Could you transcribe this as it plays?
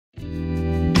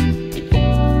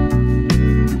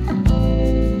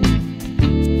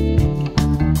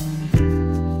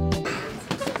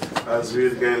As we,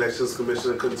 the Ghanaian Elections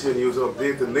Commission, continue to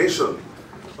update the nation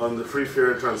on the free,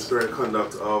 fair, and transparent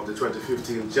conduct of the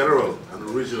 2015 general and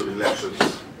regional elections.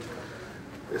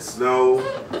 It's now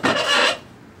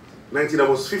 19,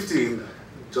 almost 15,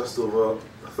 just over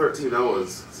 13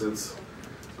 hours since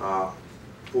poll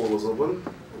was open.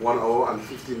 1 hour and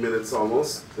 15 minutes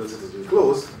almost since it has been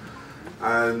closed.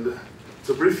 And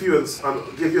to brief you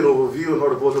and give you an overview on how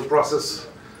the voting process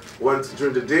went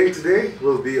during the day today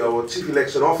will be our Chief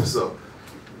Election Officer,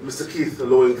 Mr. Keith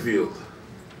Lowingfield.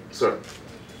 Sir.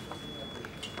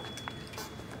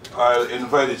 I'll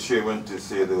invite the Chairman to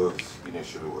say those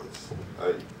initial words.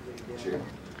 Chairman.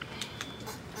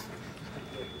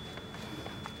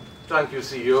 Thank you,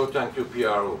 CEO. Thank you,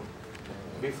 PRO.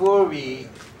 Before we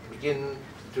begin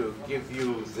to give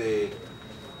you the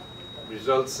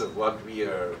results of what we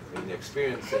have been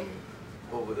experiencing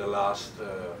over the last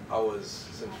hours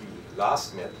since we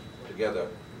last met together,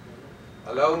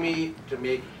 allow me to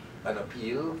make an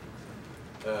appeal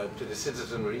to the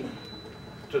citizenry,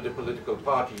 to the political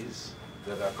parties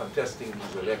that are contesting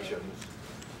these elections,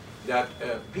 that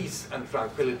peace and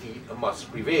tranquility must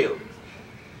prevail.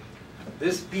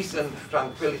 This peace and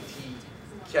tranquility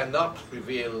cannot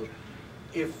prevail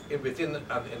if within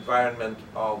an environment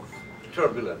of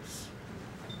turbulence.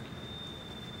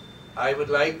 I would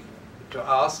like to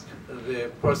ask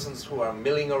the persons who are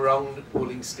milling around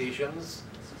polling stations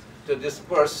to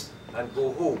disperse and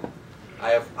go home. I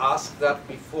have asked that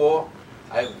before.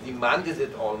 I have demanded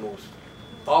it almost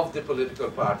of the political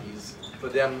parties for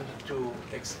them to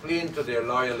explain to their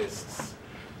loyalists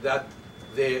that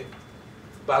the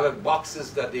ballot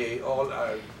boxes that they all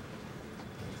are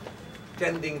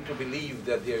tending to believe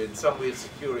that they're in some way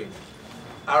securing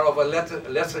are of a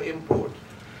lesser import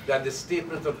than the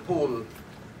statement of poll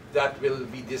that will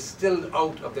be distilled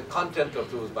out of the content of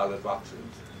those ballot boxes.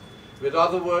 With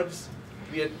other words,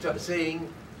 we are saying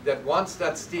that once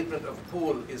that statement of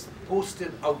poll is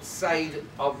posted outside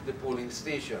of the polling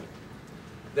station,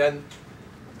 then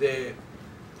the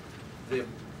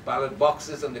ballot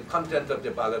boxes and the content of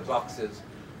the ballot boxes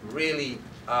really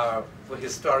are for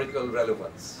historical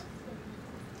relevance.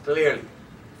 Clearly,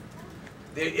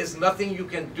 there is nothing you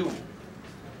can do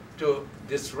to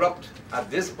disrupt at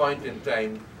this point in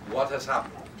time what has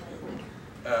happened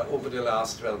over the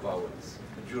last 12 hours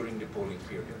during the polling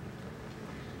period.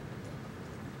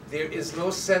 There is no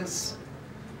sense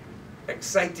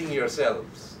exciting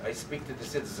yourselves, I speak to the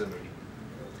citizenry,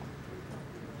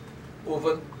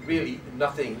 over really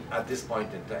nothing at this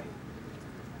point in time.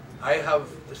 I have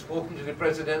spoken to the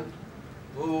President,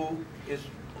 who is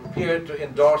prepared to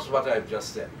endorse what I've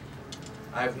just said.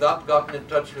 I have not gotten in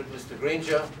touch with Mr.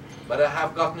 Granger, but I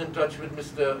have gotten in touch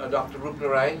with Dr.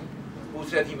 Rupnarayan, who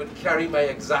said he would carry my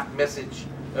exact message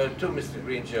to Mr.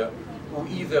 Granger, who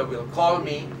either will call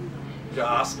me to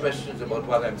ask questions about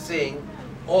what I'm saying,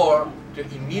 or to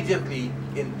immediately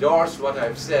endorse what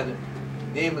I've said,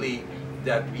 namely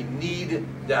that we need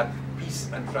that peace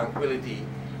and tranquility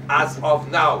as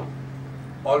of now.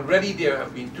 Already there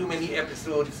have been too many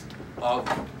episodes of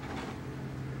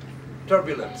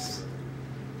turbulence,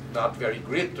 not very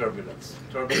great turbulence,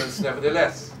 turbulence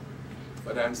nevertheless.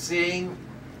 But I'm saying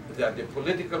that the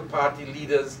political party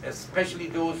leaders, especially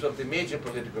those of the major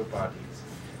political parties,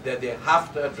 that they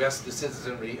have to address the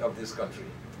citizenry of this country.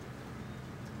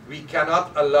 We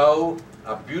cannot allow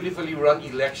a beautifully run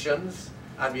elections,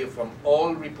 and we have, from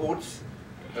all reports,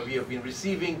 we have been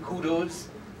receiving kudos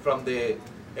from the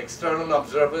external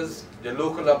observers, the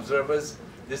local observers,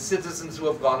 the citizens who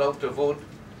have gone out to vote.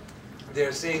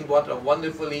 They're saying what a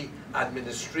wonderfully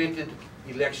administrated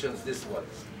elections this was.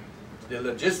 The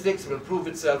logistics will prove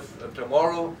itself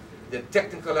tomorrow. The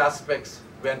technical aspects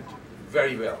went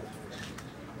very well.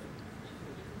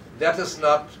 Let us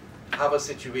not have a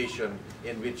situation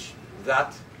in which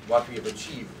what we have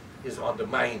achieved, is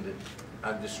undermined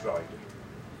and destroyed.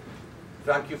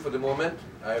 Thank you for the moment.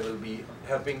 I will be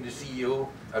helping the CEO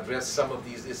address some of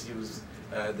these issues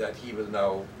that he will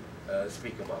now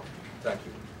speak about. Thank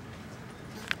you.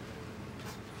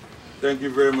 Thank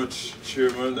you very much,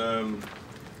 Chairman.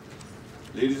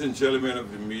 Ladies and gentlemen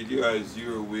of the media, as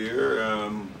you're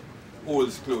aware,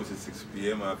 polls close at 6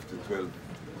 p.m. after 12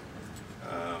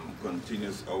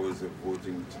 continuous hours of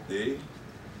voting today.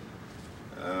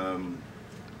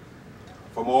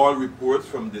 From all reports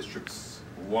from districts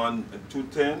 1 and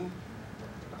 210,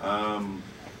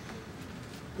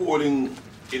 polling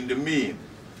in the main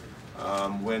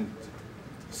went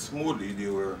smoothly.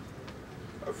 There were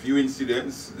a few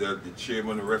incidents that the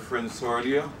chairman referenced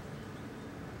earlier,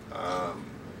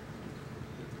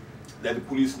 that the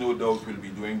police no doubt will be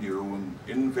doing their own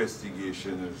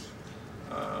investigations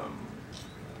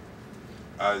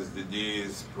as the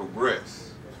days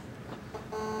progress.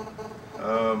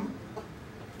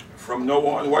 From now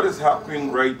on, what is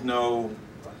happening right now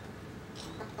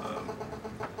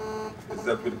is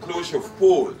that with the closure of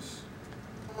polls,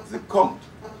 the count,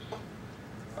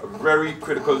 a very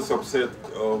critical subset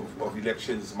of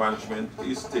elections management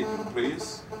is taking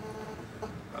place.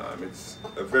 It's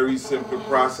a very simple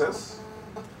process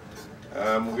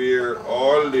where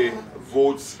all the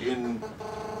votes in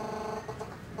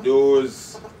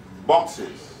those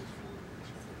boxes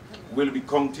will be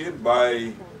counted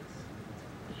by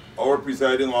our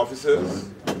presiding officers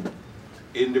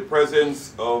in the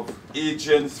presence of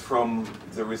agents from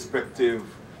the respective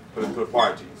political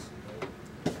parties.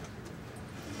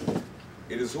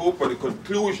 It is hoped at the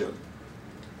conclusion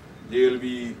there will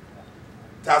be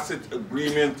tacit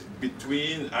agreement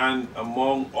between and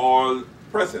among all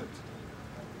present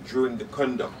during the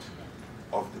conduct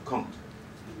of the count.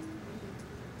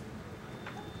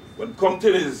 When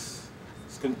counting is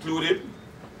concluded,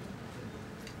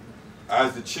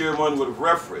 as the chairman would have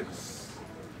referenced,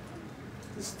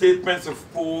 the statements of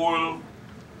poll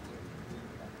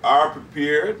are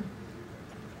prepared.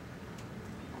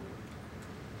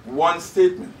 One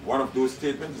of those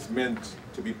statements is meant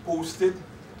to be posted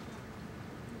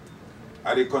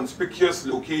at a conspicuous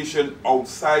location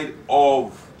outside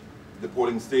of the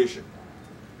polling station.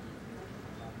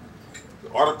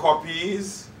 The other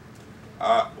copies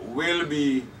will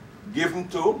be given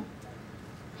to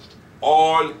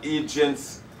all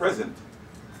agents present.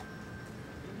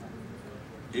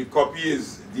 A copy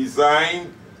is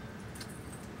designed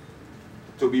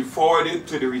to be forwarded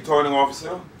to the returning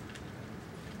officer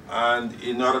and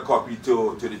another copy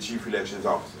to the chief elections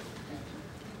officer.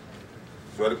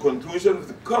 So at the conclusion of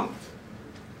the count,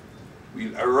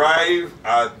 we'll arrive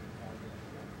at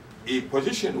a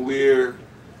position where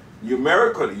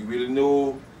numerically we'll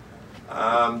know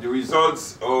the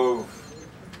results of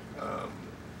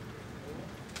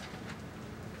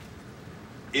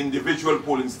individual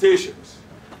polling stations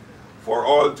for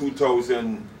all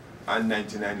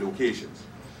 2,099 locations.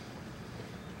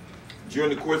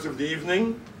 During the course of the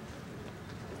evening,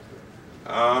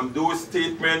 those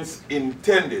statements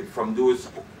intended from during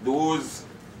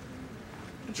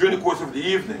the course of the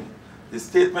evening, the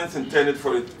statements intended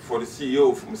for the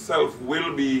CEO, for myself,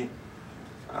 will be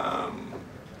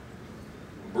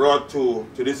brought to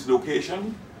this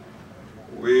location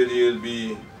where they'll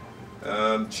be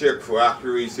checked for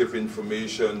accuracy of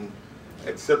information,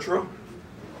 etc.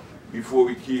 Before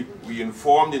we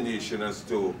inform the nation as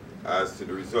to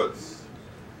the results.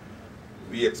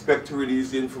 We expect to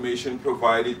release the information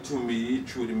provided to me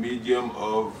through the medium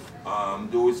of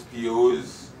those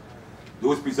POs,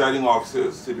 those presiding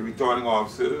officers, to the returning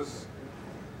officers,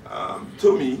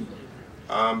 to me,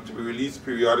 to be released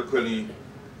periodically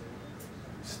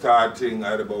starting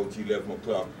at about 11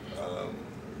 o'clock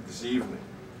this evening.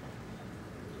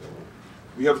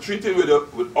 We have treated with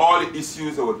all the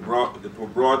issues that were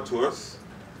brought to us,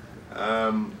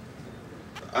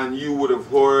 and you would have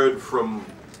heard from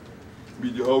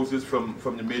media houses from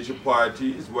the major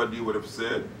parties what they would have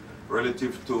said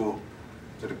relative to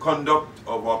the conduct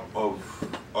of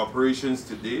operations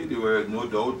today. They were no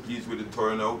doubt pleased with the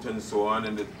turnout and so on,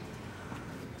 and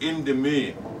in the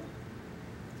main,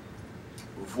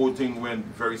 voting went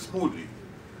very smoothly,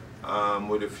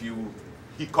 with a few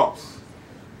hiccups,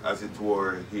 as it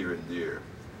were, here and there.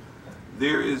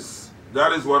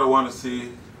 That is what I want to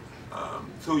say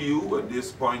to you at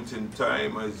this point in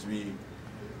time as we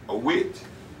await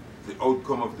the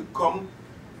outcome of the count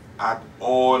at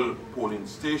all polling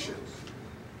stations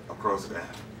across the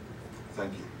land.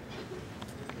 Thank you.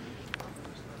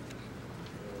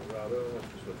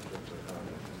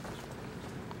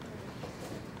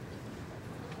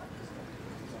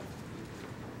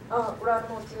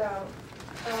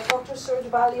 Dr.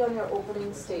 Surjbali, on your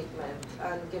opening statement,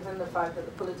 and given the fact that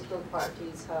the political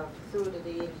parties have through the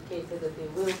day indicated that they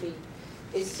will be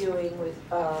issuing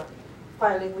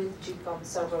filing with Gecom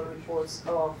several reports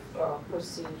of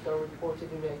perceived or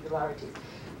reported irregularities,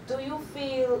 do you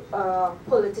feel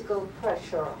political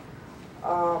pressure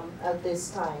at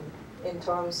this time in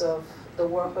terms of the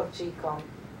work of Gecom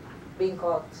being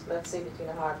caught, let's say, between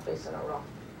a hard place and a rock?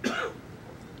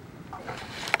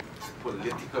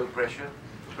 Political pressure?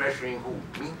 Pressuring who?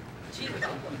 Me?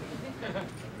 Gecom.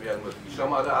 Well, must be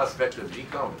some other aspect of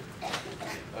Gecom.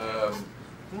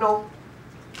 No.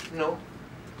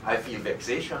 I feel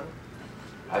vexation.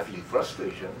 I feel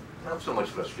frustration. Not so much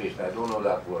frustration, I don't know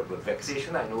that word, but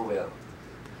vexation I know well.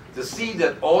 To see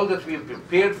that all that we've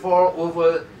prepared for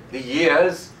over the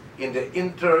years in the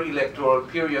inter-electoral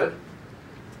period,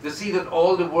 to see that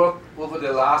all the work over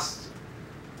the last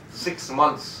 6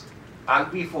 months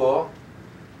and before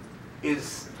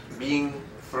is being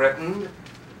threatened.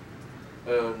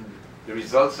 The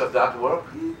results of that work,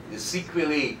 the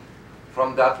sequelae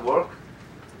from that work,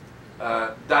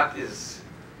 that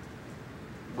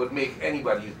would make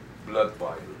anybody's blood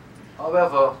boil.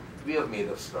 However, we have made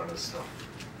a sternness now.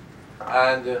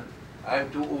 And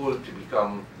I'm too old to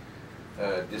become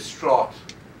distraught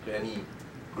to any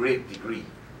great degree.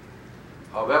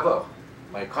 However,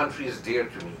 my country is dear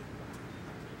to me.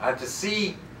 And to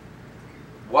see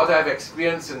what I've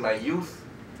experienced in my youth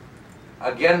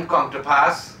again come to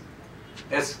pass,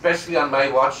 especially on my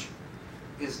watch,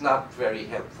 is not very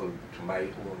helpful to my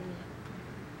own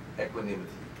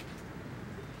equanimity.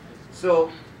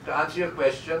 So, to answer your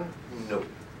question, no.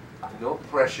 No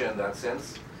pressure in that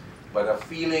sense, but a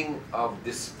feeling of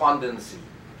despondency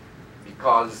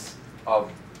because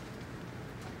of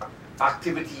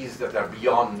activities that are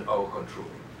beyond our control.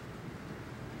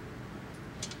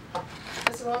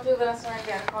 Mr. Monfield, Vanessa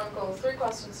again, Chronicle. 3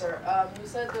 questions, sir. You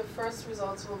said the first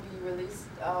results will be released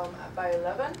by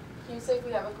 11. Can you say if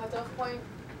we have a cutoff point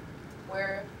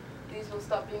where these will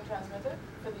stop being transmitted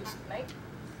for the night?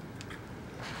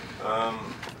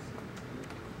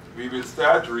 We will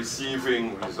start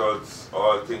receiving results,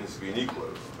 all things being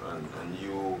equal, and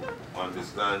you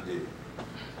understand the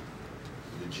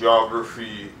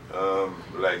geography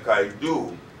like I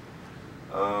do,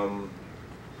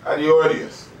 at the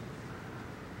earliest.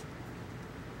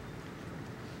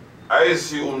 I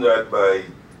assume that by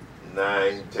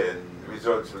 9, 10,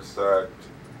 results will start.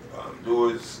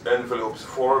 Those envelopes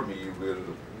for me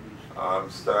will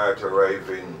start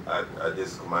arriving at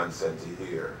this command center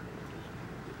here.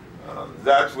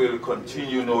 That will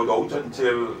continue, no doubt,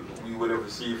 until we would have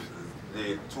received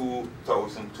the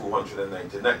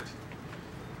 2,299.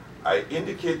 I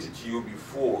indicated to you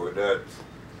before that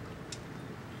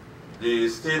the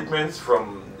statements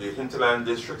from the hinterland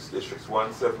districts, districts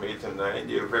 1, 7, 8, and 9,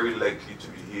 they are very likely to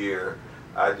be here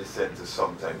at the center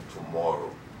sometime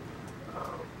tomorrow.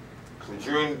 So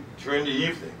during the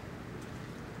evening,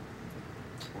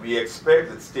 we expect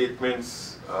that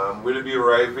statements will be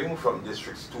arriving from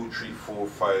districts 2, 3, 4,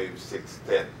 5, 6,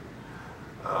 10,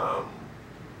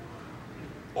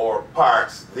 or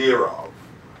parts thereof.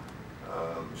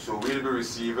 So we'll be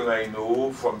receiving, I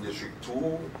know, from District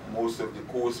 2, most of the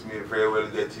coast may very well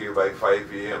get here by 5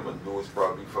 a.m. and those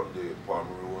probably from the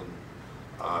Pomeroon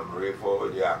River,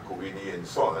 the Akawini, and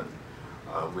so on,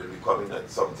 will be coming at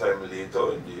some time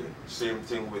later, and the same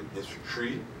thing with District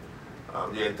 3.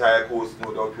 The entire coast,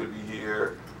 no doubt, will be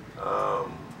here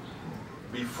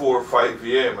before 5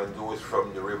 a.m. and those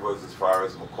from the rivers as far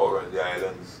as Makora and the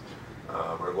islands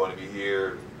are going to be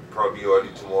here probably early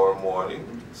tomorrow morning,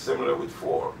 similarly with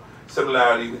 4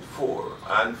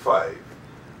 and 5.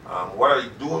 What I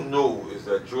do know is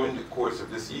that during the course of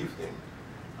this evening,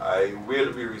 I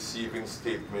will be receiving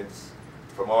statements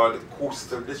from all the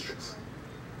coastal districts,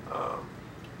 a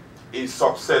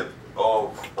subset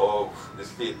of the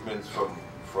statements from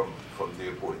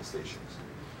their polling stations.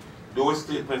 Those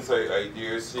statements, I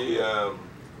dare say,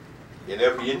 in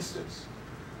every instance,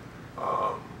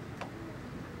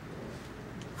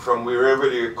 from wherever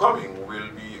they're coming, will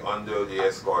be under the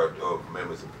escort of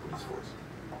members of the police force.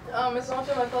 Mr.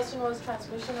 Monfield, my question was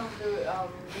transmission of the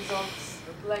results,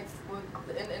 like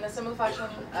in a similar fashion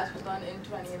as was done in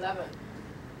 2011.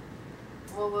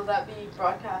 Will that be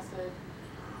broadcasted?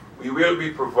 We will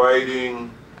be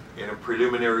providing, in a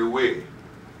preliminary way,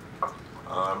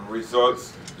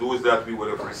 results, those that we would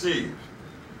have received.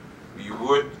 We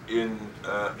would, in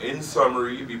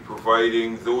summary, be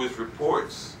providing those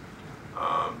reports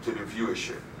to the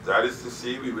viewership. That is to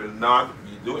say, we will not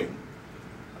be doing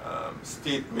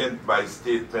statement by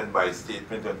statement by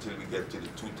statement until we get to the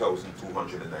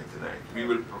 2,299. We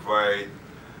will provide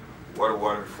what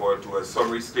one refer to as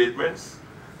summary statements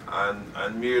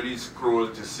and merely scroll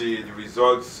to see the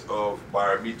results of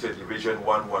barometer division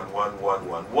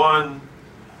 111111.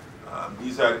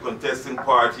 These are the contesting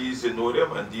parties, you know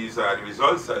them, and these are the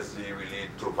results as they relate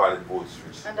to valid votes.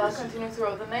 And that'll continue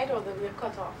throughout the night, or will be a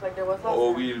cutoff like there was last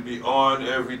Or time? we'll be on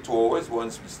every 2 hours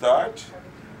once we start,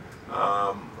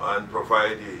 and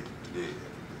provide the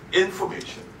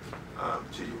information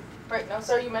to you. Right, now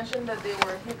sir, you mentioned that there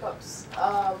were hiccups.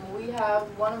 We have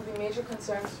one of the major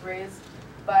concerns raised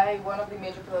by one of the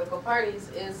major political parties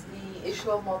is the issue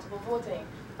of multiple voting.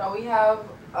 Now we have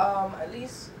at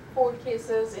least 4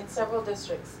 cases in several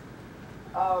districts.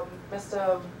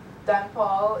 Mr. Dan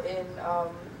Paul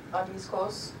on the East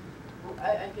Coast,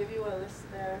 I give you a list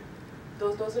there.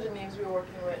 Those are the names we're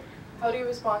working with. How do you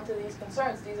respond to these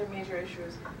concerns? These are major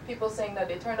issues. People saying that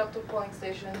they turned up to polling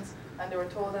stations and they were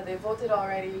told that they voted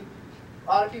already.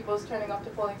 All the people is turning up to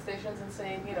polling stations and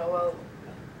saying, you know,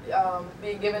 well,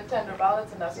 being given tender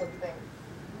ballots and that sort of thing.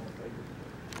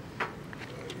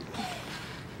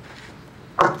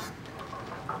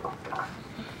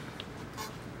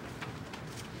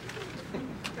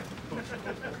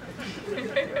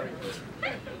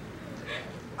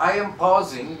 I am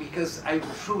pausing because I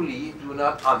truly do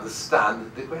not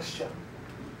understand the question.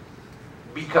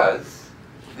 Because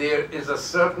there is a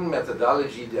certain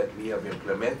methodology that we have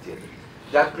implemented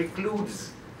that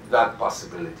precludes that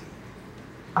possibility.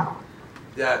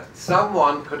 That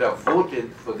someone could have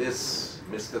voted for this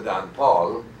Mr. Dan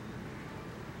Paul,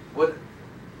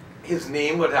 his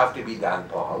name would have to be Dan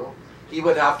Paul. He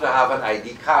would have to have an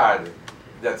ID card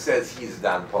that says he's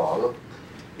Dan Paul.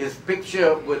 His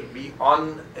picture would be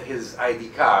on his ID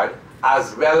card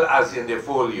as well as in the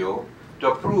folio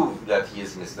to prove that he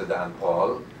is Mr. Dan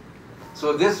Paul.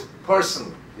 So this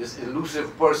person, this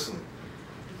elusive person,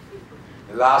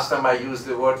 the last time I used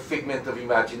the word figment of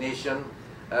imagination,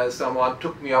 someone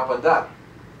took me up on that.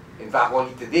 In fact,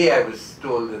 only today I was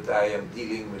told that I am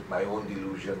dealing with my own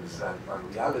delusions and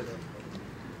unreality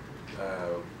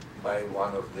by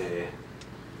one of the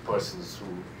persons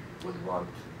who would want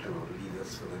to lead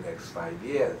us for the next 5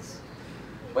 years.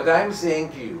 But I'm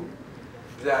saying to you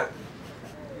that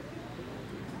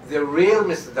the real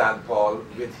Mr. Dan Paul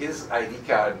with his ID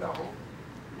card now,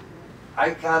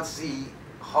 I can't see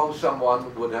how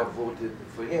someone would have voted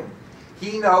for him.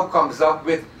 He now comes up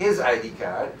with his ID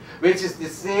card, which is the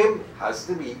same, has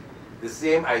to be the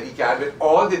same ID card with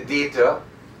all the data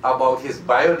about his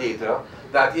biodata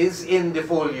that is in the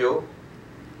folio.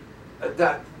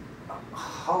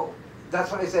 That's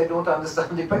why I say I don't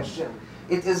understand the question.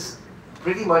 It is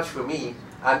pretty much for me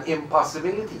an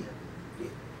impossibility.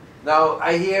 Now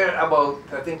I hear about,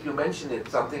 I think you mentioned it,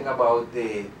 something about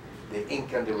the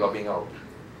ink and the rubbing out.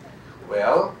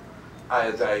 Well,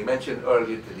 as I mentioned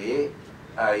earlier today,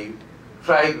 I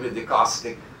tried with the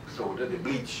caustic soda, the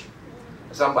bleach.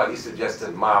 Somebody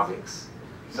suggested Marvix,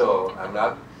 so I'm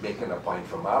not making a point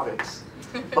for Marvix.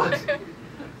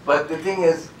 But the thing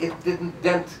is, it didn't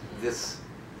dent this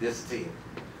thing.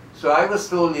 So I was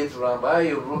told later on,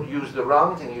 you used the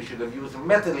wrong thing, you should have used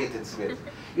methylated spirit.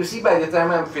 You see, by the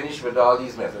time I'm finished with all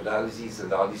these methodologies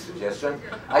and all these suggestions,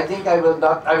 I think I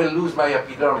will lose my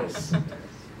epidermis.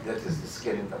 That is the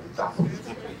skin at the top of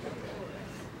it.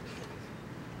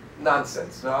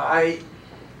 Nonsense. Now,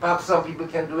 perhaps some people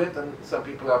can do it, and some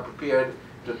people are prepared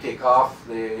to take off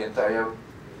the entire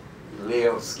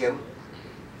layer of skin.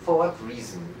 For what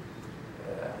reason?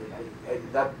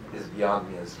 That is beyond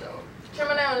me as well.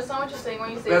 Chairman, I understand what you're saying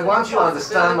when you say. But once you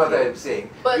understand what I'm saying,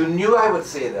 you knew I would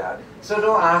say that, so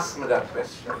don't ask me that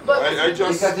question. But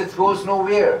because it goes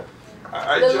nowhere. But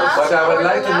I would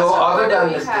like to know, other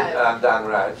than Mr. Dan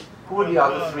Raj, who are the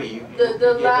other three?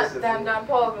 The last Dan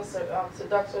Paul, Mr.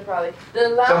 Dr. Raleigh.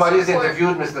 Somebody's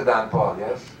interviewed Mr. Dan Paul,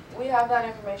 yes? We have that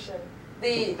information.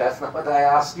 That's not what I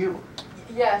asked you.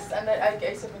 Yes, and I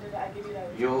submitted it. I give you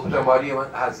that. Somebody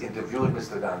has interviewed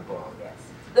Mr. Dan Paul. Yes.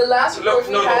 The last report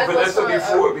we had was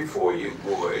Vanessa, before you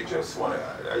go, I just want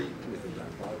to.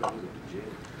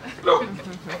 Look,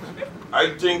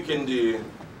 I think in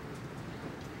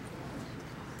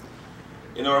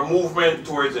our movement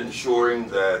towards ensuring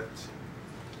that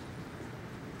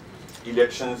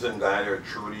elections in Ghana are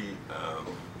truly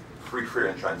free, fair,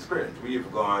 and transparent, we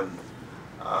have gone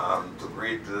to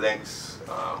great lengths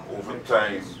over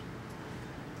time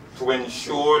to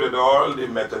ensure that all the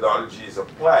methodologies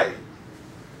apply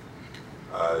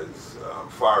as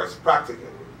far as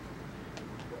practical.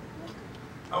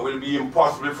 It will be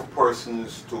impossible for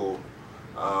persons to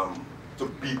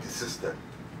beat the system.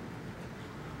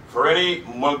 For any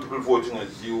multiple voting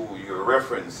as you're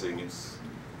referencing,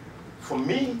 for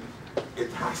me,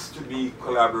 it has to be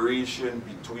collaboration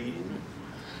between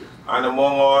and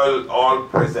among all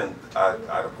present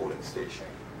at a polling station.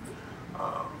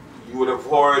 You would have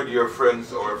heard your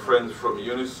friends or friends from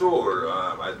UNISOR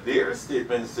at their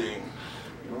statement saying,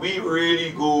 we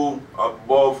really go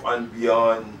above and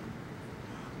beyond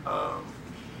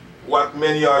what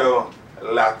many other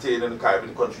Latin and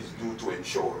Caribbean countries do to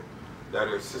ensure that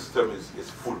our system is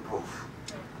foolproof.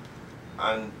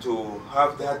 And to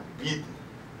have that beaten,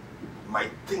 my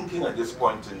thinking at this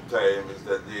point in time is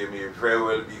that there may very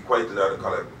well be quite a lot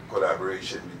of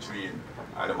collaboration between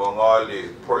and among all the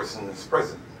persons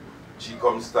present.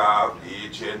 Gecom staff, the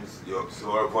agents, the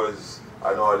observers,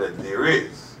 and all that there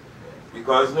is.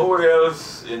 Because nowhere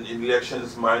else in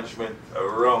elections management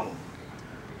around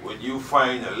would you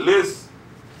find a list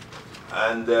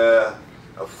and a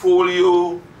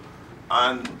folio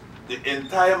and the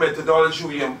entire methodology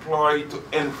we employ to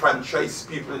enfranchise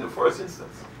people in the first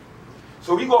instance.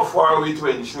 So we go far away to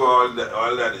ensure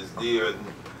all that is there. And,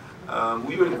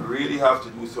 we will really have to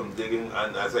do some digging.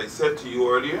 And as I said to you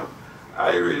earlier,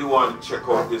 I really want to check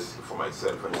out this for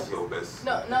myself and see how best.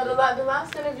 No, the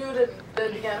last interview that the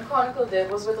Gecom Chronicle did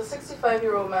was with a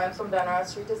 65-year-old man from Danarad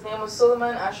Street. His name was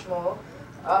Suleiman Ashmore.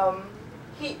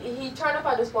 He turned up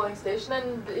at this polling station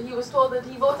and he was told that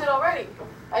he voted already,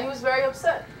 and he was very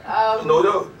upset. No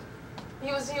doubt.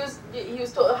 He was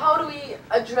told, how do we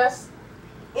address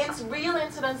real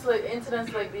incidents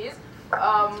like these,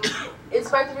 in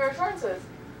spite of your assurances?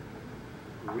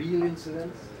 Real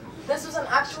incidents? This was an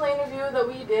actual interview that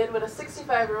we did with a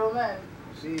 65-year-old man.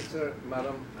 See, sir,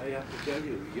 madam, I have to tell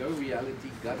you, your reality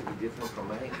got to be different from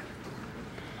mine.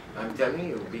 I'm telling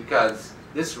you, because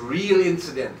this real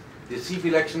incident, the chief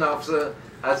election officer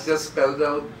has just spelled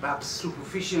out, perhaps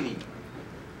superficially,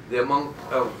 the amount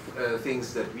of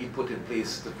things that we put in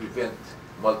place to prevent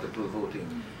multiple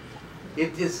voting.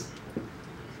 It is,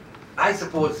 I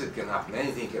suppose it can happen,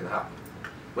 anything can happen.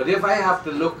 But if I have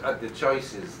to look at the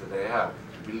choices that I have to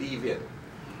believe in,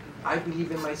 I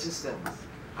believe in my systems.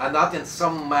 And not in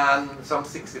some man, some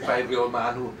 65-year-old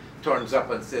man who turns up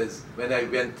and says, when I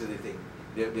went to the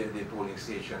polling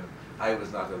station, I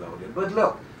was not allowed in. But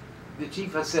look, the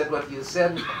chief has said what he has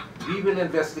said. We will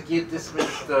investigate this,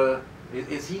 Mr.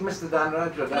 Is he Mr.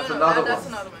 Danraj, or that's another one? That's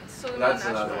another one. Suleiman That's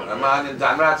another one. A man in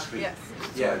Danraj Street. Yes.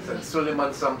 Yes, and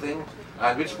Suleiman something.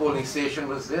 And which polling station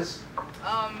was this?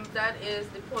 That is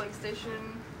the polling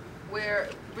station where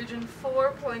Region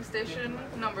 4 polling station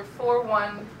number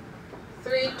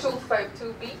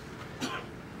 413252B.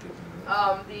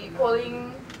 The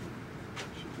polling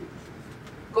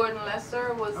Gordon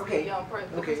Lester was the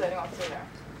presiding officer there.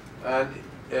 And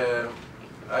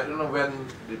I don't know when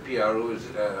the PRO is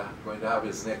going to have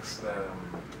his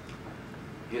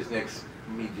next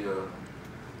media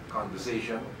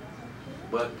conversation,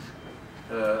 but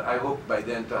I hope by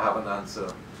then to have an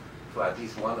answer for at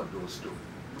least one of those two.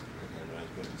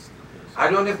 I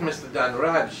don't know if Mr. Dan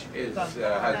Raj is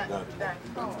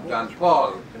Dan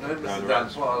Paul. You know if Mr. Dan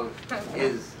Paul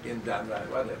is in Dan Raj,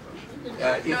 whatever.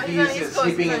 If he is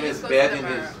sleeping in his bed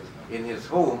in his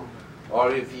home,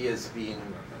 or if he has been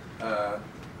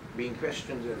being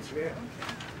questioned elsewhere.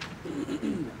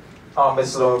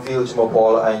 Ms. Longfield,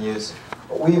 Paul, iNews.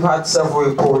 We've had several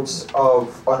reports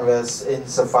of unrest in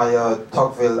Sophia,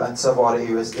 Tocqueville, and several other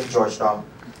areas in Georgetown.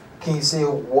 Can you say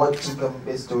what Gecom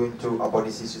is doing about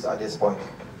these issues at this point?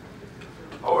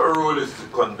 Our role is to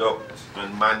conduct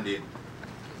and mandate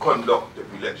conduct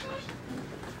of elections.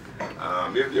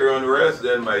 If there are unrest,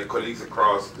 then my colleagues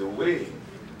across the way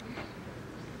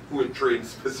who are trained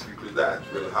specifically that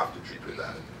will have to treat with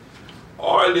that.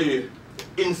 All the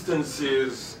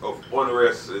instances of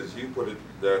unrest, as you put it,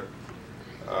 that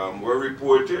were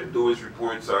reported, those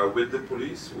reports are with the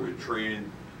police who are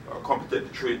trained, are competently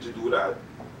trained to do that.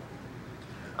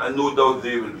 And no doubt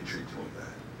they will be treating with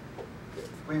that.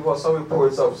 We've also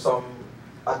reports of some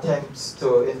attempts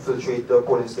to infiltrate the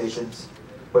polling stations,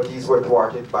 but these were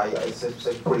thwarted by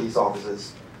police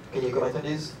officers. Can you comment on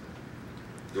this?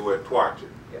 They were thwarted.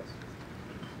 Yes.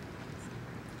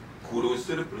 Kudos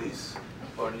to the police.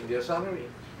 Earning their salary.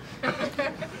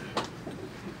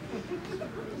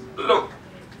 Look,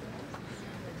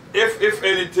 if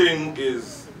anything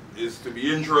is to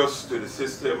be injurious to the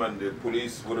system and the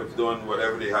police would have done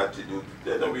whatever they had to do,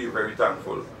 then we're very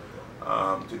thankful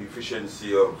to the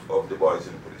efficiency of the boys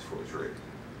in the police force, right?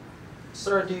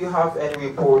 Sir, do you have any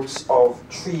reports of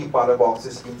 3 ballot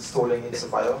boxes being stolen in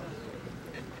Sophia?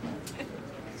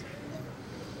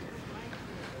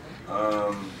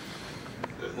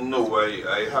 No,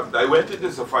 I went to the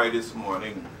Sophia this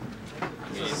morning.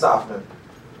 This afternoon?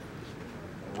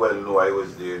 Well, no, I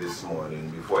was there this morning.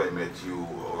 Before I met you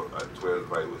at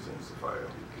 12, I was in Sophia.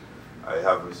 I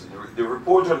have received the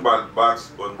report on ballot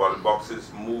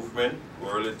boxes movement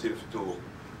relative to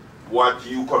what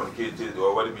you communicated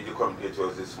or what the media communicated to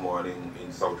us this morning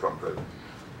in South Rumpel.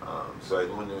 So I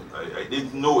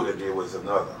didn't know that there was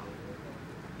another.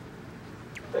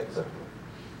 Thanks, sir.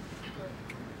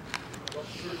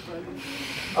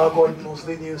 Gordon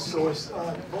Mosley, news source.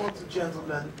 Both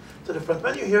gentlemen to the front.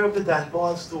 When you hear of the Dan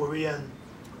Paul story and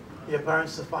the apparent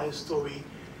Sophia story,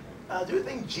 do you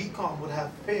think Gecom would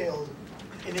have failed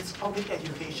in its public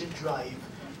education drive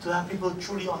to have people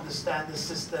truly understand the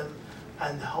system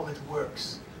and how it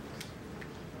works?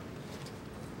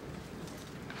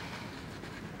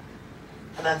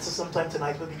 An answer sometime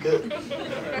tonight would be good.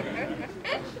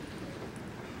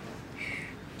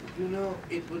 You know,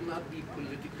 it would not be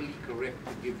politically correct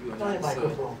to give you an Not a answer.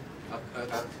 microphone.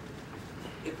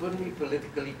 it wouldn't be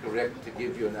politically correct to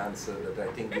give you an answer that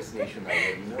I think this nation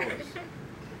already knows.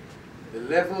 The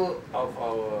level of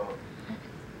our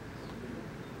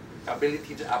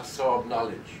ability to absorb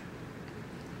knowledge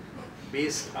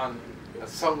based on a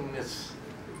soundness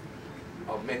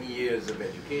of many years of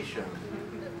education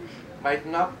might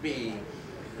not be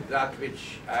that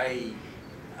which I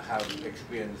have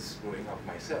experienced growing up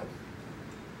myself.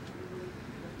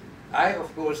 I,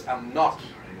 of course, am not,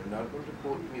 and you're not going to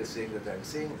quote me as saying that I'm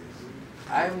saying this,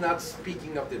 I am not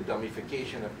speaking of the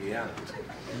dummification of Guyana.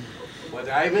 But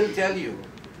I will tell you,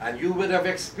 and you would have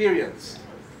experienced,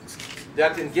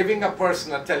 that in giving a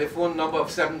person a telephone number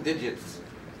of 7 digits,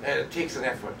 it takes an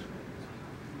effort.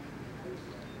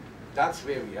 That's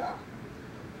where we are,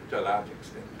 to a large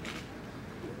extent.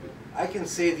 I can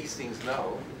say these things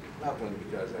now, not only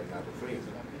because I'm not afraid,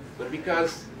 but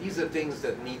because these are things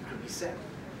that need to be said.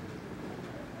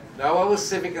 Now our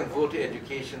civic and voter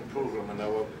education program and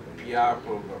our PR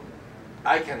program,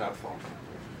 I cannot fault.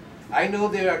 I know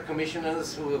there are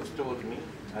commissioners who have told me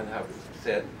and have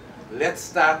said, let's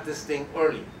start this thing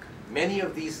early. Many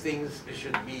of these things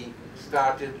should be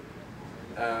started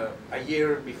a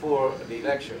year before the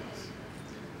elections.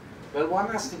 Well, one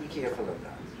has to be careful of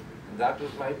that. And that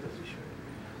was my position.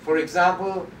 For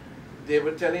example, they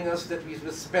were telling us that we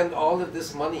would spend all of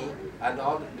this money and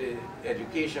all of the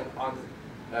education on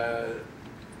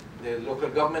the local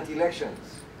government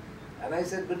elections. And I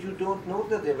said, but you don't know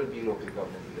that there will be local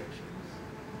government elections.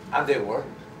 And there weren't.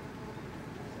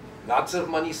 Lots of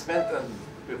money spent on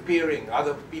preparing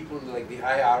other people like the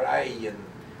IRI and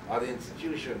other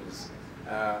institutions.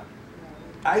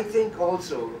 I think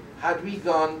also, had we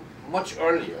gone much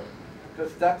earlier,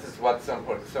 because that is what some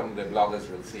of the bloggers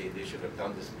will say, they should have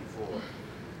done this before.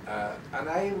 And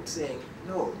I am saying,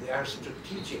 no, they are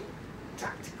strategic,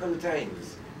 tactical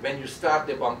times when you start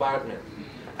the bombardment.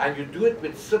 And you do it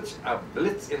with such a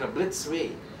blitz, in a blitz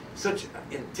way, such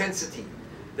intensity,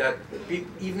 that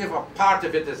even if a part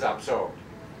of it is absorbed,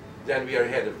 then we are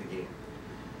ahead of the game.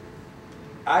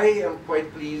 I am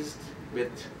quite pleased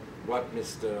with what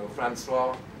Mr.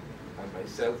 Francois and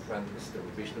myself and Mr.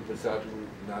 Vishnu Prasad, who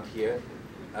is not here,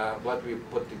 what we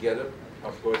put together,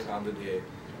 of course, under the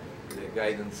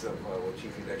guidance of our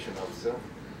Chief Election Officer.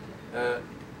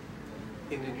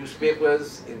 In the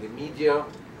newspapers, in the media,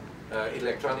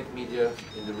 electronic media,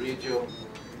 in the radio.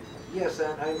 Yes,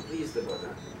 and I'm pleased about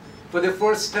that. For the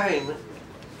first time,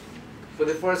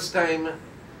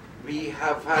 we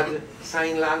have had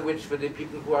sign language for the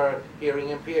people who are hearing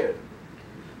impaired.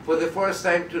 For the first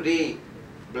time today,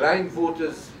 blind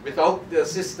voters without the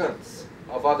assistance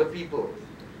of other people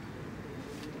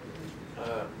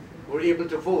were able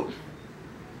to vote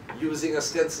using a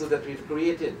stencil that we've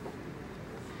created.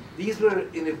 These were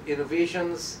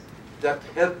innovations that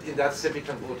helped in that civic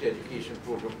and voter education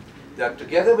program, that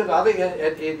together with other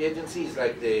agencies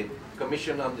like the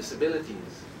Commission on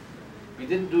Disabilities, we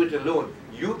didn't do it alone.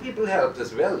 You people helped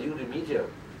as well, you the media,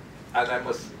 and I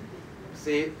must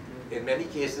say, in many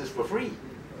cases for free,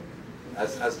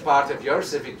 as part of your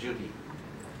civic duty.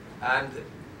 And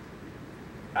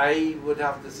I would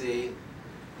have to say,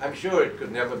 I'm sure it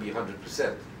could never be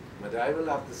 100%, but I will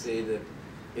have to say that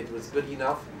it was good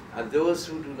enough, and those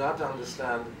who do not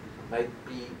understand might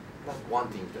be not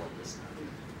wanting to understand.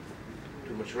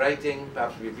 Too much writing,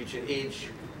 perhaps we've reached an age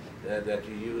that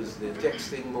you use the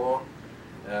texting more,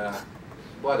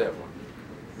 whatever.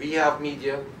 We have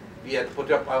media. We had put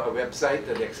up a website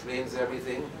that explains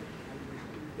everything.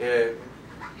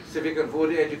 Civic and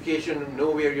voter education,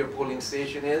 know where your polling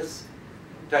station is.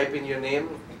 Type in your name,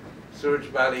 search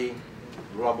Valley,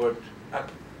 Robert,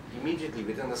 immediately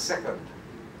within a second,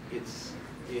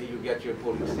 you get your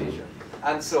polling station,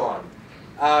 and so on.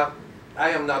 I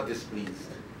am not displeased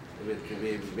with the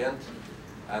way we went,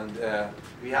 and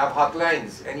we have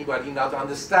hotlines. Anybody not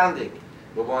understanding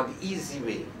but want the easy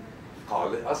way,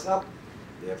 call us up.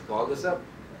 They have called us up.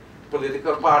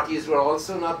 Political parties were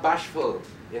also not bashful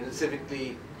in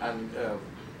civically and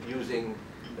using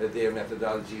their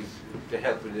methodologies to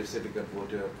help with the civic and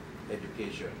voter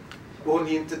education.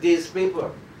 Only in today's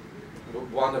paper,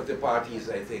 one of the parties,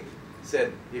 I think,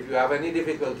 said, if you have any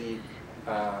difficulty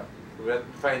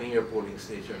finding your polling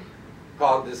station,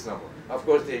 call this number. Of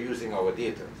course, they're using our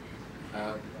data.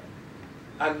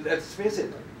 And let's face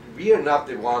it, we are not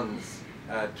the ones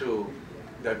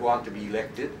that want to be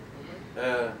elected.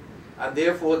 And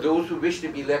therefore, those who wish to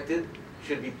be elected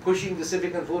should be pushing the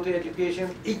civic and voter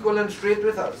education equal and straight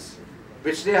with us,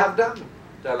 which they have done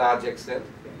to a large extent.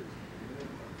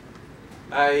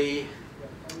 I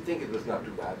think it was not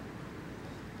too bad.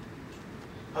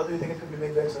 How do you think it could be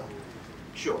made better?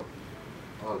 Sure,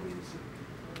 always.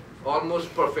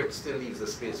 almost perfect still leaves a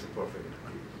space for perfect.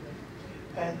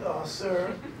 And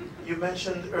sir, you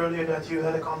mentioned earlier that you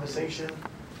had a conversation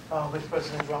with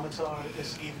President Ramatar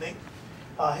this evening.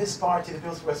 His party, the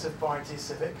People's Progressive Party,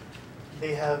 Civic,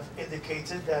 they have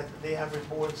indicated that they have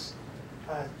reports,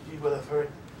 you will have heard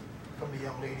from the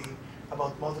young lady,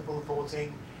 about multiple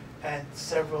voting and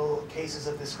several cases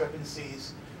of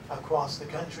discrepancies across the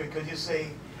country. Could you say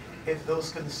if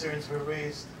those concerns were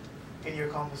raised in your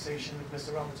conversation with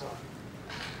Mr. Ramatar?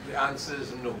 The answer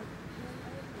is no.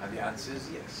 And the answer is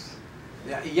yes.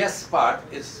 The yes part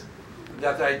is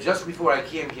that just before I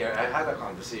came here, I had a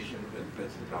conversation with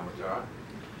President Ramatar.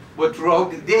 But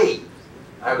throughout the day,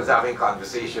 I was having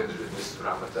conversations with Mr.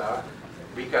 Ramatar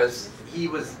because he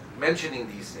was mentioning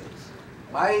these things.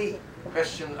 My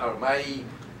question, or my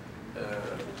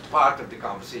part of the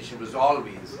conversation was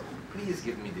always, please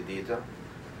give me the data,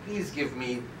 please give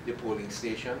me the polling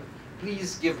station,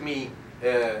 please give me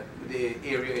the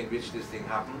area in which this thing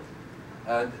happened,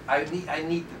 and I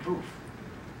need the proof.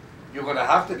 You're going to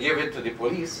have to give it to the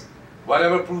police.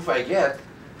 Whatever proof I get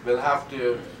will have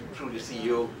to, through the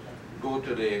CEO, go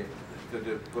to the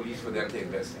police for them to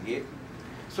investigate.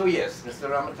 So yes, Mr.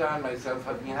 Ramatar and myself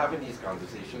have been having these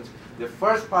conversations. The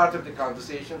first part of the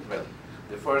conversations, well,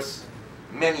 the first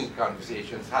many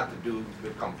conversations had to do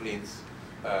with complaints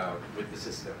with the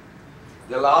system.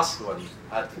 The last one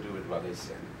had to do with what I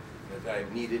said, that I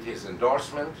needed his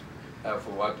endorsement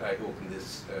for what I opened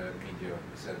this media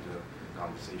center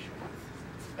conversation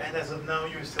with. And as of now,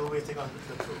 you're still waiting on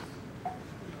the proof?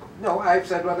 No, I've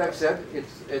said what I've said.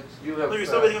 It's you have. No, you're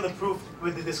still waiting on the proof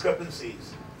with the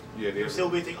discrepancies. Yeah, You're still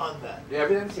waiting on that. The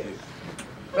evidence, yes.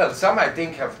 Well, some I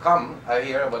think have come. I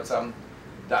hear about some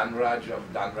Danraj of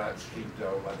Danraj Street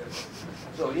or whatever.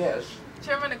 So yes.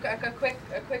 Chairman, a quick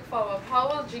follow-up. How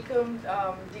will Gecom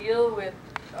deal with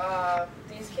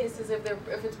these cases if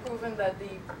it's proven that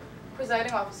the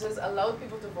presiding officers allowed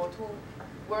people to vote who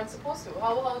weren't supposed to?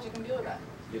 How will Gecom deal with that?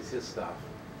 It's his staff.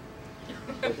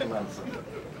 Let him answer.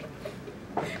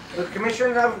 The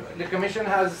commission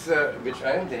has, which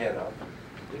I am the head of,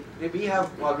 we have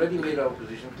already made our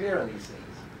position clear on these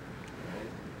things.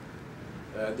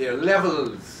 There are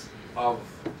levels of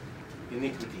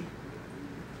iniquity,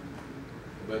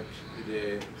 but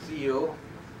the CEO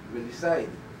will decide.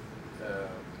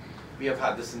 We have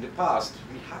had this in the past.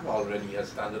 We have already a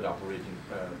standard operating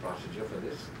procedure for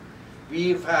this.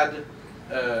 We've had,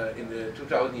 in the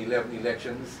 2011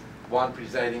 elections, one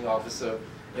presiding officer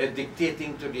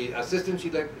dictating to the assistant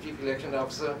chief election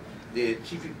officer, the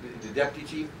deputy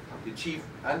chief, the chief,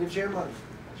 and the chairman.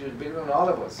 She was bigger than all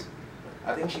of us.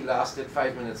 I think she lasted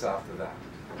 5 minutes after that.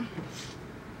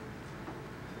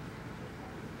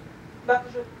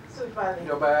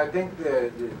 No, but I think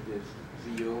the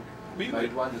CEO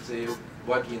might want to say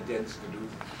what he intends to do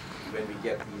when we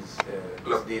get this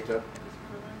data.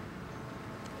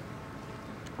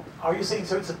 Are you saying,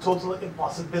 sir, it's a total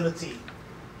impossibility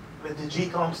with the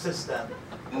Gecom system?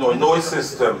 No, no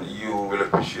system, you will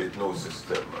appreciate, no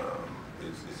system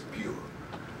is pure.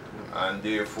 And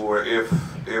therefore, if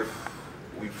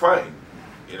we find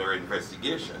in our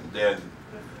investigation, then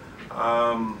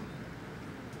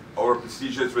our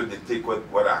procedures will dictate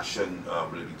what action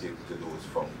will be taken to those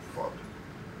found fault.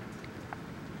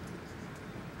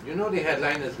 You know the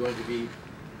headline is going to be,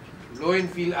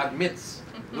 Lowenfield admits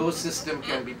no system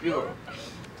can be pure.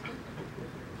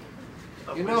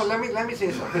 You know, let me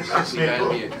say something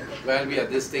actually while we are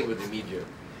this thing with the media.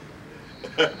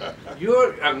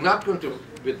 You are not going to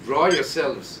withdraw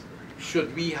yourselves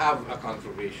should we have a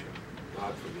confrontation,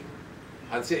 God forbid,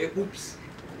 and say, oops,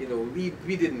 you know, we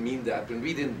didn't mean that, and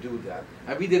we didn't do that,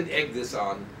 and we didn't egg this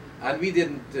on, and we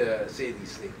didn't say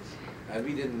these things, and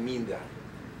we didn't mean that.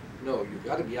 No, you've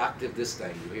got to be active this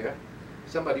time, you hear?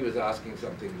 Somebody was asking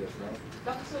something just now.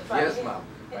 Yes, ma'am,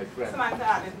 my friend. Samantha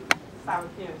Allen,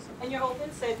 South News. In your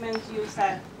opening statement, you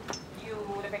said you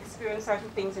would have experienced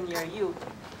certain things in your youth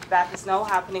that is now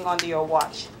happening under your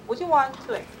watch. Would you want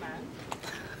to expand?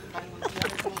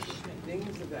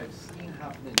 Things that I've seen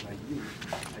happen in my youth,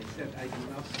 I said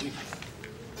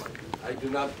I do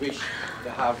not wish to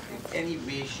have in any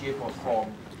way, shape, or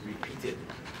form repeated.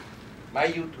 My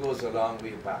youth goes a long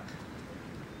way back.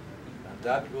 And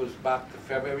that goes back to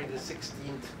February the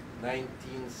 16th,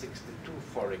 1962,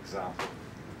 for example.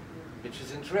 Which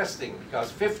is interesting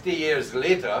because 50 years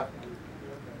later,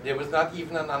 there was not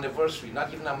even an anniversary,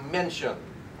 not even a mention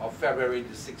of February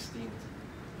the 16th,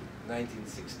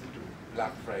 1962,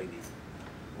 Black Friday,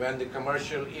 when the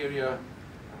commercial area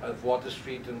of Water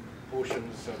Street and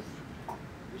portions of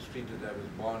the street that I was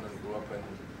born and grew up in,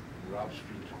 Rob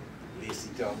Street,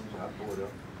 Lacey Town, not border,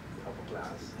 upper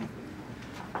class.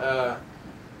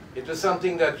 It was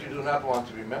something that you do not want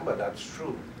to remember, that's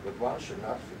true, but one should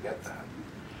not forget that.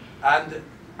 And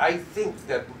I think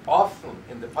that often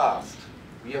in the past,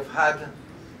 we have had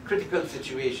critical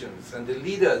situations, and the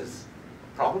leaders,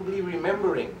 probably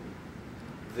remembering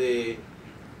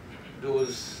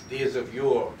those days of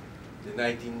yore, the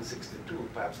 1962,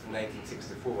 perhaps the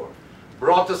 1964,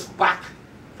 brought us back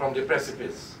from the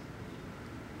precipice.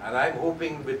 And I'm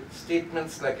hoping with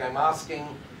statements like I'm asking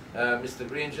Mr.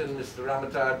 Granger and Mr.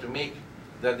 Ramatar to make,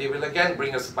 that they will again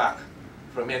bring us back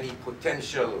from any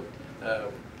potential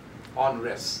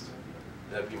unrest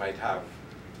that we might have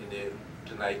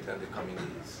tonight and the coming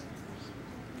days.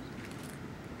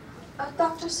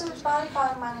 Dr. Surjbari,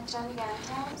 Biomanager again,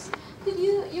 Times. Could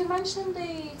you mentioned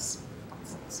the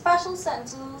special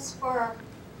sentinels for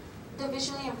the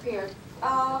visually impaired.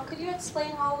 Could you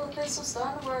explain how this was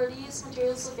done? Were these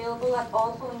materials available at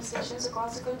all polling stations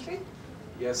across the country?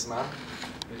 Yes, ma'am.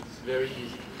 It's very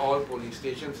easy. All polling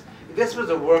stations. This was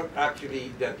a work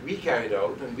actually that we carried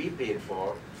out and we paid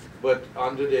for, but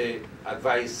under the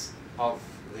advice of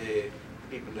the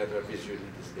people that are visually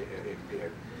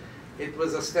impaired. It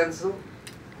was a stencil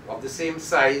of the same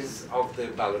size of the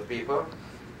ballot paper.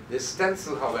 The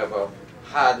stencil, however,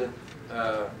 had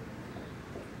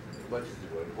what is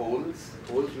the word? Holes.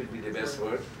 Holes would be the best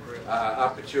word.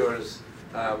 Apertures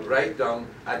right down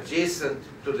adjacent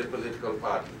to the political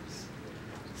parties.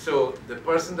 So the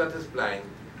person that is blind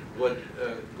would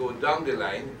go down the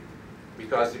line,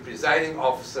 because the presiding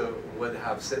officer would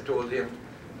have told him,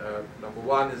 number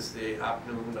 1 is the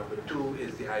APNU, number 2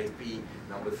 is the IP,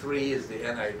 number 3 is the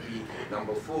NIP,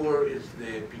 number 4 is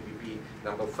the PPP,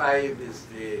 number 5 is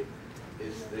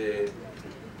the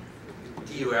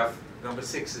TUF, number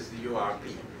 6 is the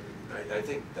URP. I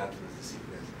think that was the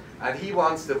sequence. And he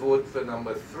wants to vote for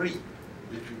number 3,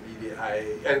 which would be the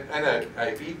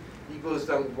NIP. He goes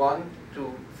down 1,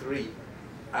 2, 3,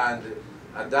 and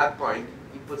at that point,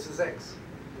 he puts his X.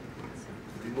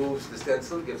 Removes the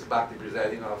stencil, gives back the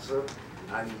presiding officer,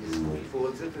 and he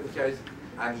folds it and carries it.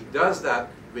 And he does that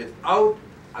without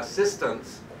assistant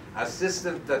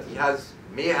that he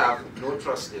may have no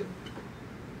trust in,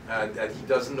 and he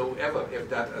doesn't know ever if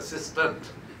that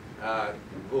assistant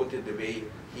voted the way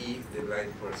he, the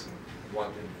blind person,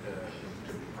 wanted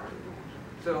to be.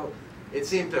 So it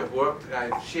seemed to have worked.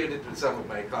 I've shared it with some of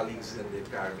my colleagues in the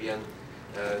Caribbean.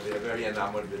 They're very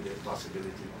enamored with the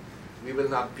possibility. We will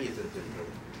not patent it.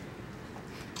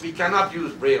 We cannot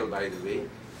use Braille, by the way,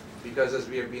 because as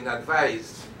we have been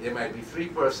advised, there might be three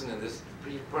persons in this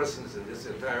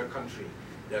entire country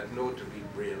that know to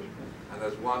read Braille. And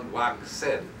as one WAG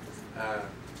said,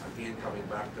 again coming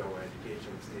back to our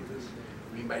education status,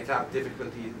 we might have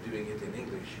difficulty doing it in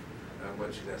English,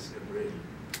 much less in Braille.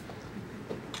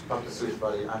 Dr.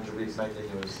 Surjbari, Andrew Weeks, 19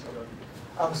 News.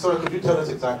 Sorry, could you tell us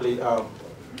exactly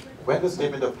when the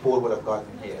statement of poll would have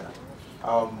gotten here?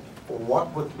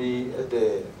 What would be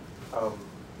the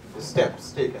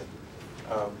steps taken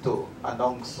to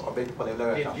announce or make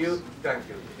preliminary announcements? Thank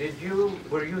you.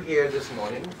 Were you here this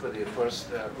morning for the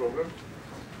first program?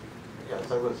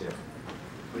 Yes, I was here.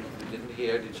 You didn't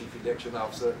hear the chief election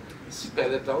officer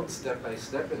spell it out step by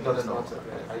step in No. response?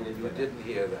 I didn't. You didn't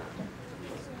hear that.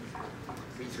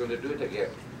 He's going to do it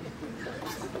again.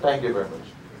 Thank you very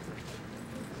much.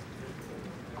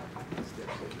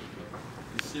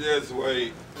 You see, that's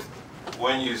why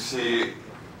when you say,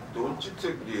 don't you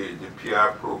think the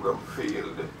PR program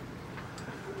failed?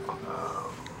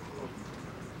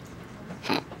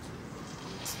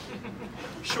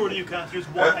 Surely you can't use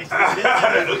one item.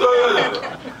 No.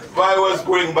 But I was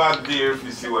going back there, if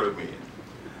you see what I mean.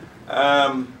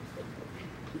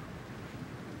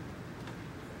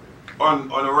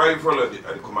 On arrival at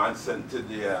the command center,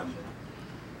 the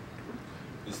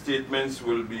statements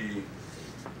will be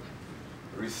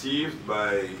received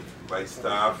by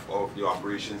staff of the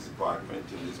operations department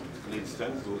in this particular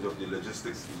instance, those of the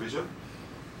logistics division.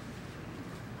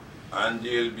 And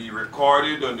they'll be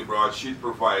recorded on the broadsheet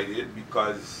provided,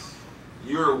 because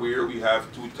you're aware we have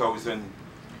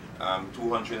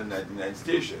 2,299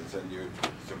 stations, and there's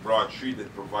a broadsheet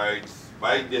that provides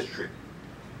by district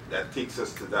that takes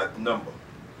us to that number.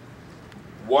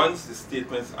 Once the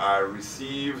statements are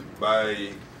received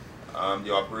by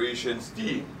the operations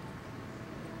team,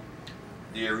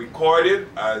 they are recorded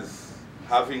as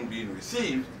having been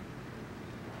received,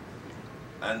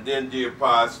 and then they are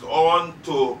passed on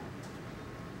to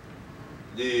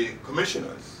the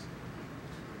commissioners.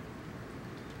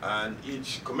 And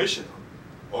each commissioner,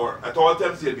 or at all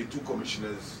times there'll be 2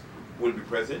 commissioners who will be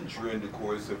present during the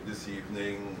course of this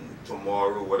evening,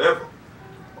 tomorrow, whatever,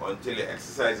 until the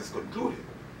exercise is concluded.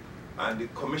 and the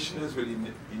commissioners will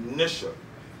initial,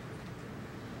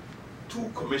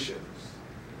 two commissioners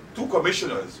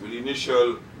will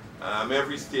initial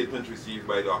every statement received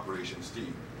by the operations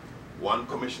team. One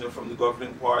commissioner from the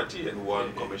governing party and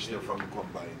one commissioner from the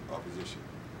combined opposition.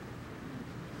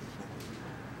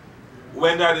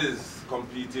 When that is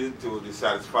completed to the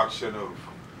satisfaction of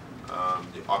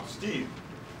the ops team,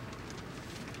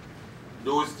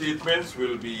 those statements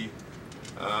will be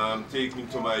taken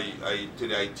to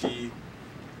the IT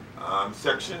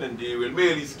section, and they will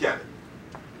merely scan it.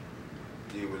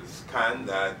 They will scan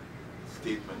that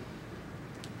statement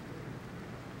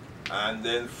and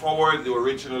then forward the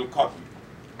original copy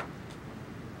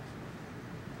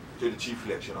to the chief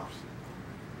election officer.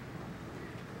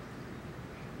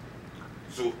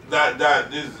 So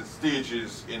that is the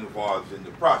stages involved in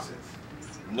the process.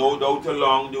 No doubt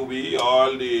along the way,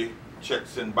 all the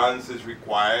checks and balances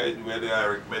required, whether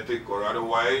arithmetic or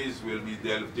otherwise, will be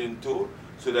delved into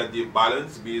so that they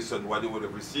balance based on what they would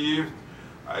have received.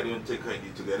 I don't think I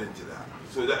need to get into that.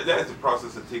 So that's the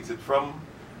process that takes it from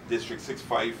District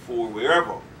 654,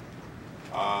 wherever,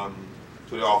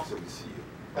 to the office of the CEO.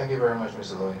 Thank you very much,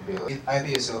 Mr. Lowenfield. Either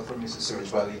yourself or Mr. Suraj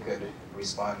Valley could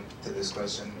respond to this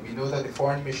question. We know that the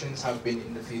foreign missions have been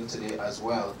in the field today as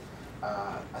well,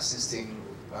 assisting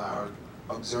or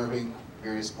observing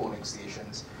various polling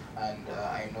stations. And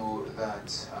I know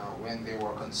that when there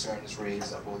were concerns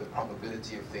raised about the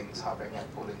probability of things happening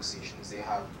at polling stations, they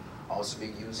have also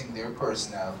been using their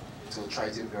personnel to try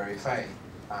to verify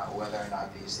whether or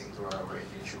not these things were ever an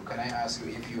issue. Can I ask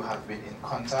you if you have been in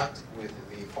contact with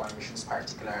the foreign missions,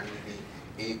 particularly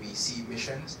the ABC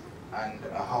missions, and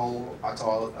how at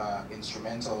all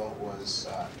instrumental was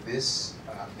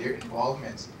their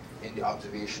involvement in the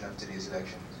observation of today's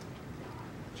elections?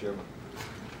 Chairman.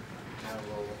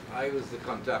 Well, I was the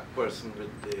contact person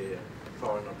with the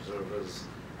foreign observers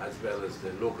as well as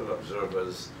the local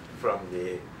observers from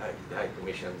the high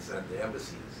commissions and the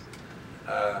embassies.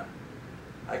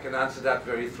 I can answer that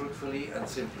very truthfully and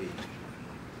simply.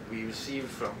 We received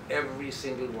from every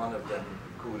single one of them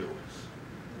kudos.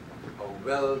 How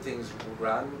well things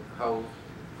ran, how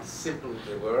simple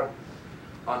they were.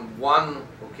 On one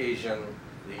occasion,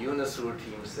 the UNASUR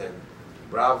team said,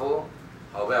 bravo.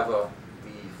 However,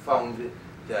 we found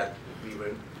that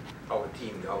our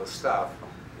team, our staff,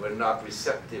 were not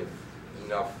receptive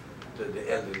enough to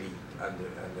the elderly and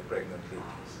the pregnant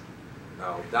ladies.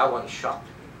 Now, that one shocked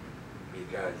me,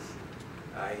 because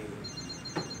I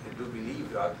do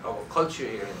believe that our culture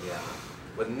here in India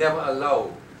would never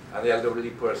allow an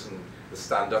elderly person to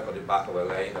stand up at the back of a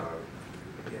line, or,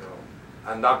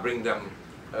 and not bring them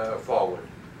forward.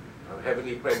 A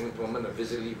heavily pregnant woman, a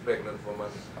visibly pregnant woman,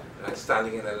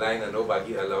 standing in a line and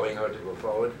nobody allowing her to go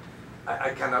forward.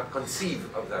 I cannot conceive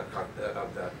of that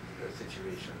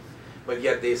situation. But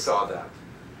yet they saw that.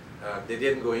 They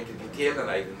didn't go into detail, and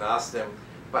I didn't ask them.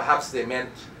 Perhaps they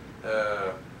meant,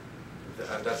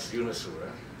 and that's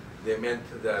UNASUR, they meant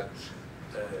that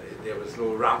there was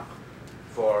no ramp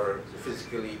for the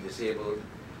physically disabled.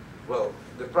 Well,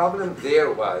 the problem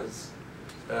there was,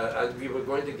 as we were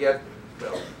going to get,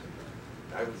 well,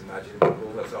 I was imagining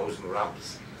over 1,000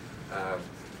 ramps.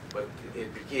 But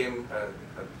it became a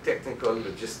technical,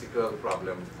 logistical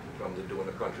problem from the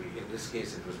donor country. In this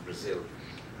case, it was Brazil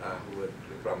who had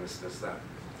promised us that.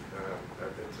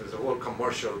 It was a whole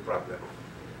commercial problem,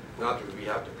 not that we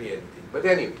have to pay anything. But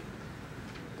anyway,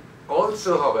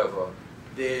 also, however,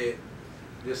 the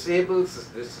disabled,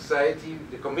 the society,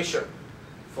 the commission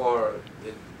for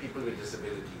the people with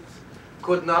disabilities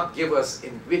could not give us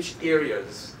in which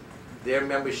areas their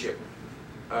membership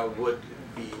would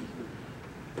be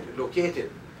located.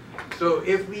 So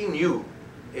if we knew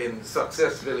in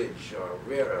Success Village or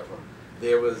wherever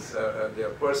there are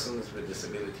persons with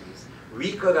disabilities,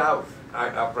 we could have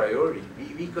a priority.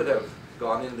 We could have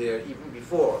gone in there even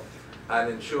before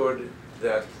and ensured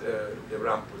that the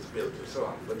ramp was built and so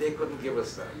on. But they couldn't give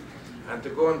us that. And to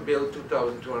go and build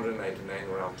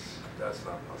 2,299 ramps, that's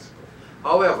not possible.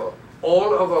 However,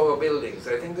 all of our buildings,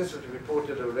 I think this was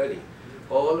reported already,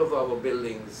 all of our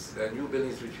buildings, new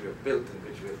buildings which we have built and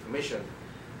which we have commissioned,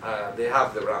 they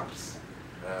have the ramps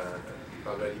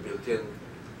already built in.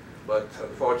 But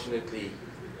unfortunately,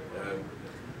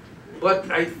 but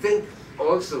I think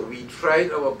also we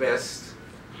tried our best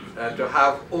to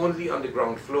have only on the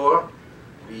ground floor.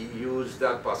 We used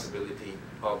that possibility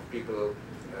of people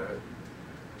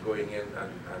going in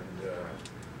and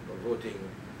voting,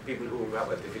 people who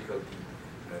have a difficulty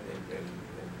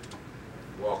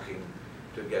in walking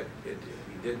to get it.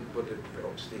 We didn't put it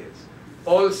upstairs.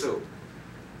 Also,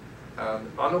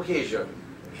 on occasion,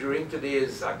 during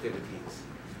today's activities,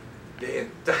 the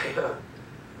entire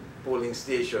polling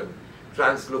station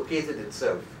translocated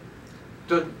itself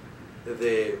to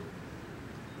the,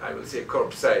 I will say,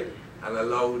 curbside, and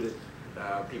allowed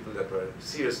people that were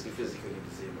seriously physically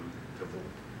disabled to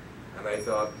vote. And I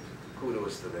thought,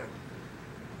 kudos to them,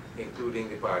 including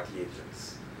the party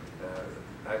agents.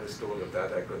 I was told of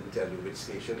that. I couldn't tell you which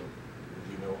station,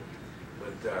 you know,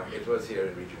 but it was here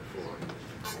in Region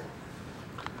 4.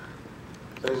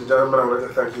 Ladies and gentlemen, I would like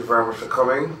to thank you very much for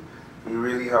coming. We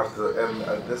really have to end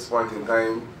at this point in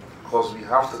time, because we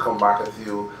have to come back with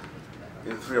you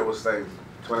in 3 hours' time.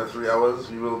 23 hours,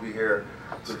 we will be here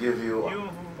to give you...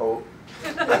 Oh. We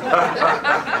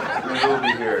will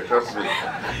be here, trust me.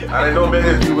 And I know many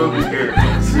of you will be here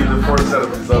to see the first set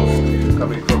of results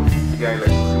coming from the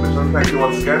Election Commission. Thank you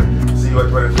once again. See you at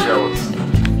 23 hours.